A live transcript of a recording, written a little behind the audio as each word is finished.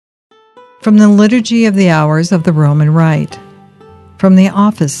From the Liturgy of the Hours of the Roman Rite, from the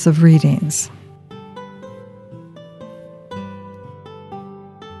Office of Readings.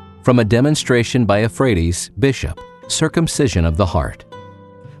 From a demonstration by Euphrates, Bishop, circumcision of the heart.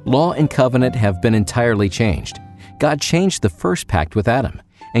 Law and covenant have been entirely changed. God changed the first pact with Adam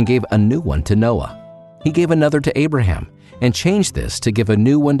and gave a new one to Noah. He gave another to Abraham and changed this to give a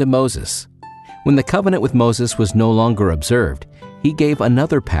new one to Moses. When the covenant with Moses was no longer observed, he gave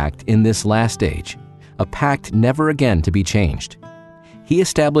another pact in this last age, a pact never again to be changed. He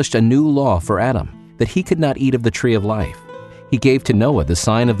established a new law for Adam, that he could not eat of the tree of life. He gave to Noah the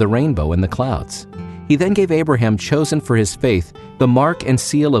sign of the rainbow in the clouds. He then gave Abraham, chosen for his faith, the mark and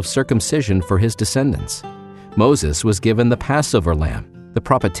seal of circumcision for his descendants. Moses was given the Passover lamb, the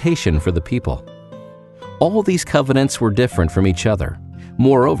propitiation for the people. All these covenants were different from each other.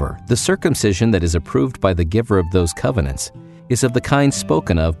 Moreover, the circumcision that is approved by the giver of those covenants is of the kind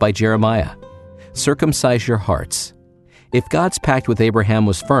spoken of by Jeremiah. Circumcise your hearts. If God's pact with Abraham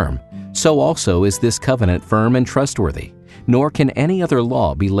was firm, so also is this covenant firm and trustworthy, nor can any other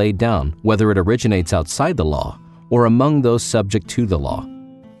law be laid down, whether it originates outside the law or among those subject to the law.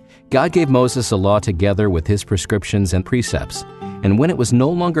 God gave Moses a law together with his prescriptions and precepts, and when it was no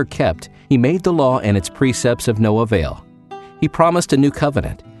longer kept, he made the law and its precepts of no avail. He promised a new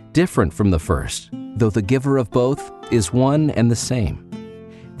covenant, different from the first, though the giver of both is one and the same.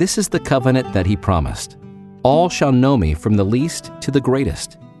 This is the covenant that he promised. All shall know me from the least to the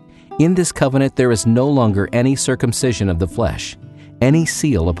greatest. In this covenant there is no longer any circumcision of the flesh, any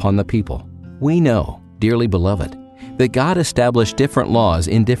seal upon the people. We know, dearly beloved, that God established different laws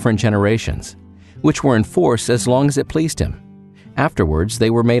in different generations, which were in force as long as it pleased him. Afterwards they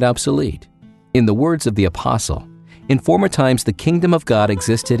were made obsolete. In the words of the apostle, in former times the kingdom of God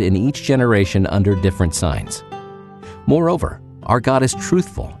existed in each generation under different signs. Moreover, our God is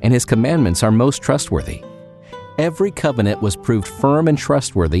truthful and his commandments are most trustworthy. Every covenant was proved firm and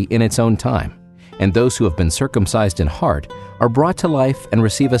trustworthy in its own time, and those who have been circumcised in heart are brought to life and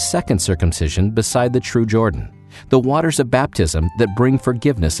receive a second circumcision beside the true Jordan, the waters of baptism that bring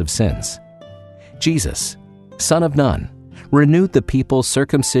forgiveness of sins. Jesus, Son of Nun, renewed the people's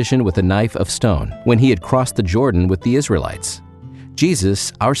circumcision with a knife of stone when he had crossed the Jordan with the Israelites.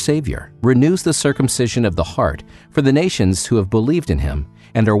 Jesus, our Savior, renews the circumcision of the heart for the nations who have believed in him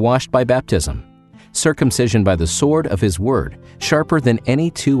and are washed by baptism, circumcision by the sword of his word, sharper than any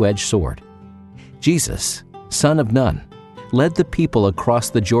two-edged sword. Jesus, Son of Nun, led the people across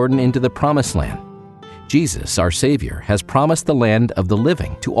the Jordan into the promised land. Jesus, our Savior, has promised the land of the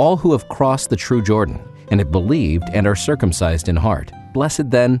living to all who have crossed the true Jordan and have believed and are circumcised in heart.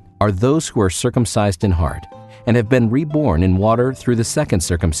 Blessed, then, are those who are circumcised in heart and have been reborn in water through the second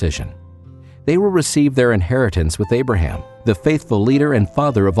circumcision. They will receive their inheritance with Abraham, the faithful leader and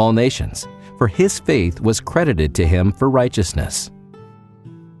father of all nations, for his faith was credited to him for righteousness.